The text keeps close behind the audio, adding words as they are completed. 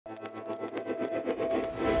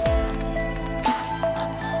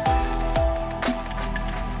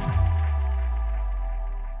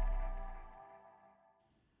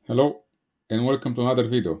Hello and welcome to another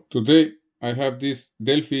video. Today I have this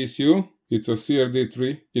Delphi ECU. It's a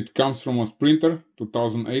CRD3. It comes from a Sprinter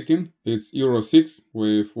 2018. It's Euro 6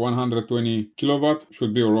 with 120 kilowatt,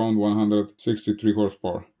 should be around 163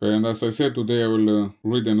 horsepower. And as I said, today I will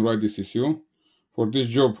read and write this ECU. For this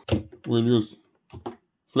job we'll use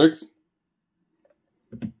Flex.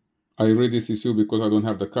 I read this ECU because I don't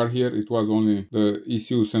have the car here. It was only the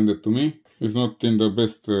ECU sent it to me. It's not in the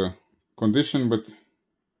best condition, but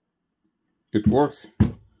it works.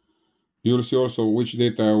 You'll see also which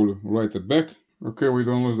data I will write it back. Okay, we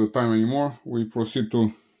don't lose the time anymore. We proceed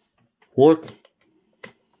to work.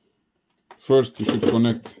 First, you should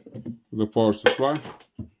connect the power supply.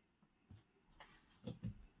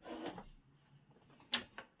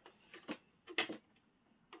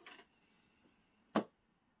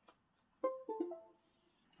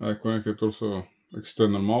 I connected also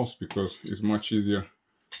external mouse because it's much easier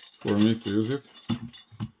for me to use it.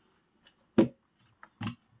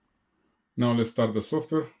 Now let's start the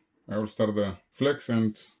software. I will start the Flex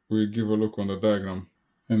and we give a look on the diagram.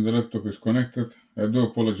 And the laptop is connected. I do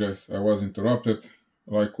apologize, I was interrupted.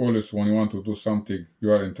 Like always, when you want to do something,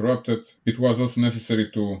 you are interrupted. It was also necessary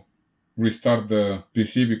to restart the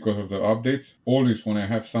PC because of the updates. Always when I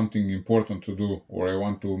have something important to do or I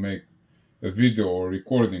want to make a video or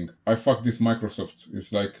recording, I fuck this Microsoft.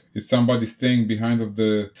 It's like it's somebody staying behind of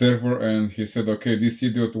the server and he said, okay, this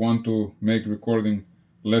idiot want to make recording,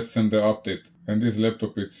 let's send the update. And this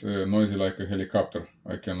laptop is noisy like a helicopter.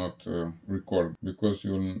 I cannot record because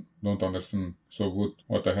you don't understand so good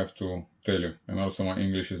what I have to tell you. And also my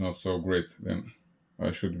English is not so great. Then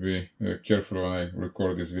I should be careful when I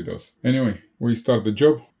record these videos. Anyway, we start the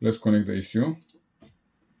job. Let's connect the ECU.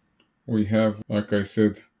 We have, like I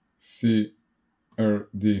said,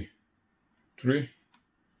 CRD3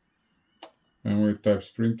 and we type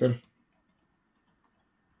Sprinter.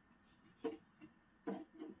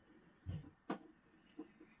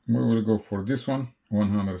 We will go for this one,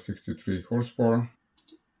 163 horsepower.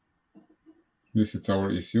 This is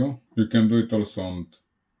our ECU. You can do it also on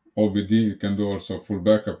OBD, you can do also full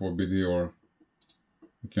backup OBD, or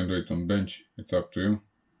you can do it on bench, it's up to you.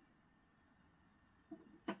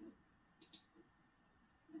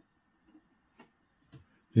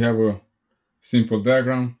 You have a simple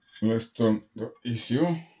diagram. Let's turn the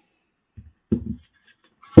ECU.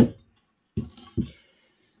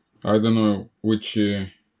 I don't know which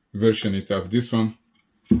version it have this one,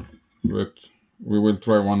 but we will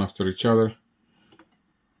try one after each other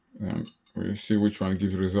and we'll see which one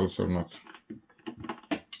gives results or not.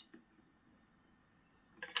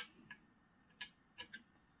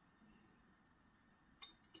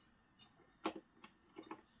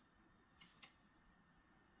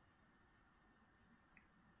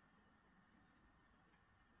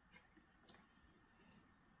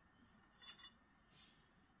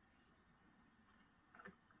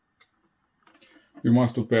 You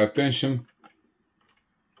must to pay attention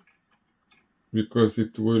because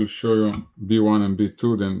it will show you B1 and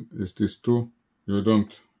B2, then it's these two. You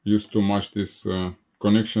don't use too much these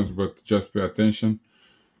connections, but just pay attention.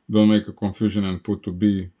 Don't make a confusion and put to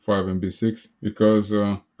B5 and B6 because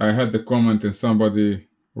I had the comment and somebody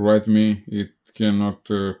write me it cannot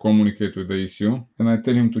communicate with the ECU, and I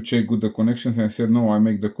tell him to check good the connections and I said no, I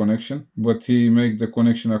make the connection, but he make the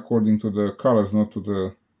connection according to the colors, not to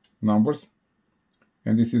the numbers.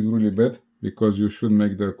 And this is really bad because you should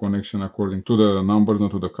make the connection according to the numbers, not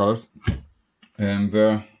to the colors. And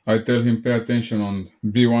I tell him pay attention on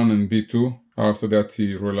B1 and B2. After that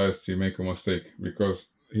he realized he make a mistake because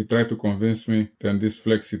he tried to convince me that this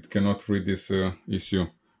Flex it cannot read this ECU.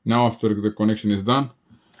 Now after the connection is done,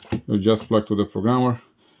 you just plug to the programmer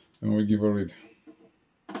and we give a read.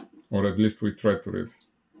 Or at least we try to read.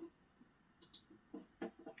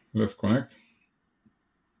 Let's connect.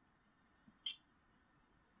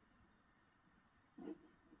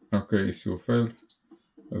 Okay, ECU failed.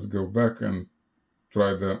 Let's go back and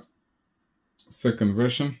try the second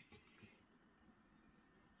version.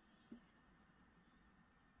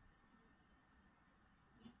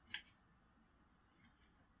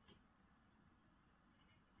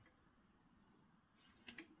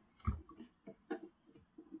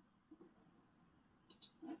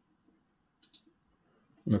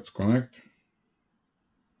 Let's connect.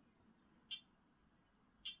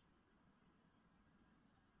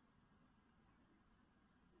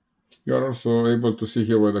 You are also able to see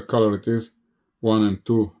here where the color it is, 1 and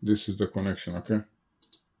 2, this is the connection, okay?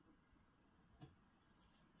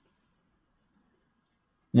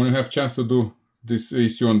 When you have chance to do this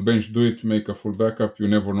ECU on bench, do it, make a full backup. You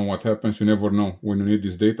never know what happens, you never know when you need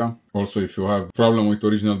this data. Also, if you have problem with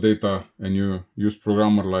original data and you use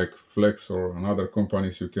programmer like Flex or another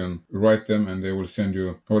companies, you can write them and they will send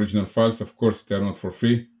you original files. Of course, they are not for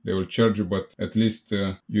free, they will charge you, but at least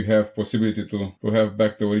you have possibility to have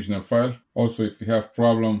back the original file. Also, if you have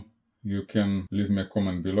problem, you can leave me a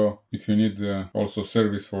comment below. If you need also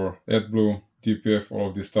service for AdBlue, DPF, all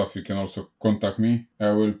of this stuff, you can also contact me.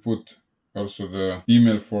 I will put also the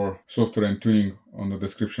email for software and tuning on the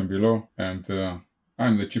description below, and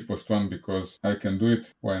I'm the cheapest one because I can do it.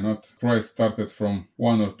 Why not? Price started from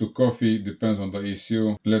 1 or 2 coffee, depends on the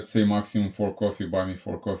ECU. Let's say maximum 4 coffee, buy me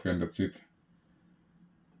 4 coffee and that's it.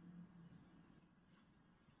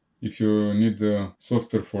 If you need the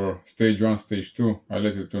software for stage 1, stage 2, I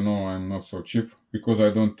let you to know I'm not so cheap because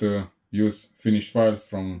I don't use finished files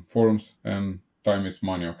from forums, and time is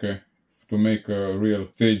money, okay? To make a real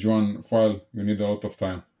stage 1 file, you need a lot of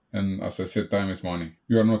time. And as I said, time is money.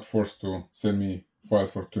 You are not forced to send me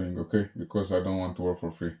files for tuning, okay? Because I don't want to work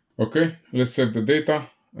for free. Okay, let's save the data.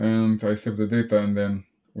 And I save the data and then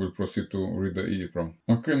we'll proceed to read the EEPROM.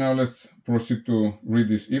 Okay, now let's proceed to read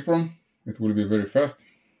this EEPROM. It will be very fast.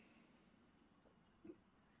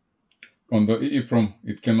 On the EEPROM,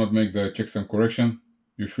 it cannot make the checks and correction.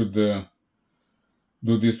 You should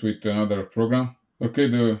do this with another program. Okay,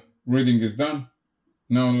 the reading is done.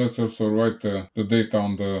 Now let's also write the data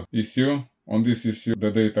on the ECU. On this ECU,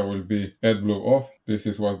 the data will be AdBlue off. This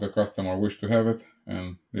is what the customer wished to have it,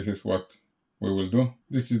 and this is what we will do.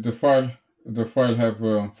 This is the file. The file have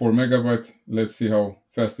 4 megabytes. Let's see how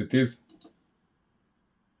fast it is.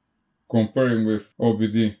 Comparing with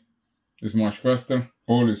OBD is much faster.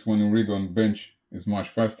 Always when you read on bench is much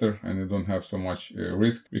faster and you don't have so much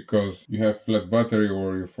risk, because you have flat battery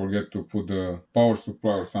or you forget to put the power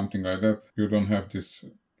supply or something like that. You don't have this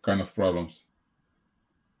kind of problems.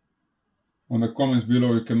 On the comments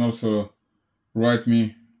below you can also write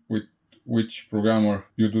me with which programmer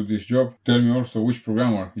you do this job. Tell me also which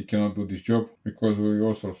programmer he cannot do this job, because we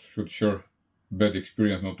also should share bad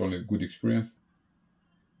experience, not only good experience.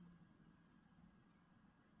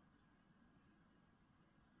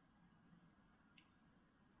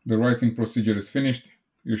 The writing procedure is finished.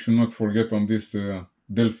 You should not forget on this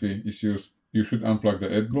Delphi ECUs, you should unplug the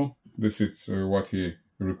AdBlue. This is what he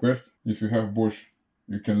requests. If you have Bosch,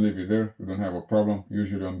 you can leave it there, you don't have a problem.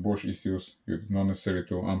 Usually on Bosch ECUs, it's not necessary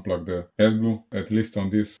to unplug the AdBlue. At least on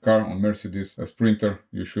this car, on Mercedes, a Sprinter,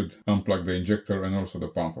 you should unplug the injector and also the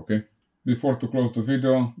pump, okay? Before to close the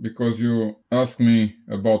video, because you asked me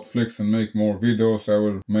about Flex and make more videos, I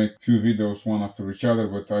will make few videos one after each other,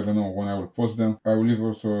 but I don't know when I will post them. I will leave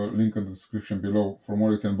also a link in the description below from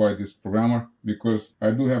where you can buy this programmer, because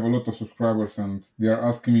I do have a lot of subscribers and they are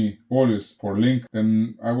asking me always for link.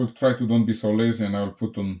 Then I will try to don't be so lazy and I will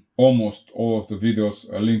put on almost all of the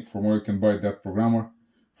videos a link from where you can buy that programmer,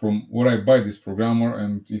 from where I buy this programmer.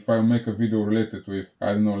 And if I make a video related with,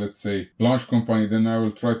 I don't know, let's say launch company, then I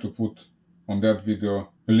will try to put on that video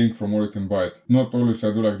a link from where you can buy it. Not always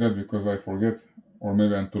I do like that because I forget, or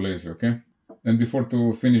maybe I'm too lazy, okay? And before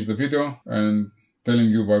to finish the video and telling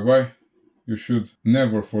you bye bye, you should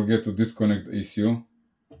never forget to disconnect the ECU.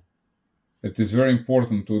 It is very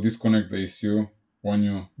important to disconnect the ECU when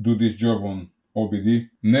you do this job on OBD.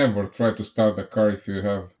 Never try to start the car if you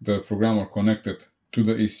have the programmer connected to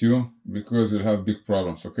the ECU, because you'll have big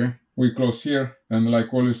problems, okay? We close here, and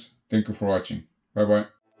like always, thank you for watching. Bye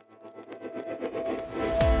bye.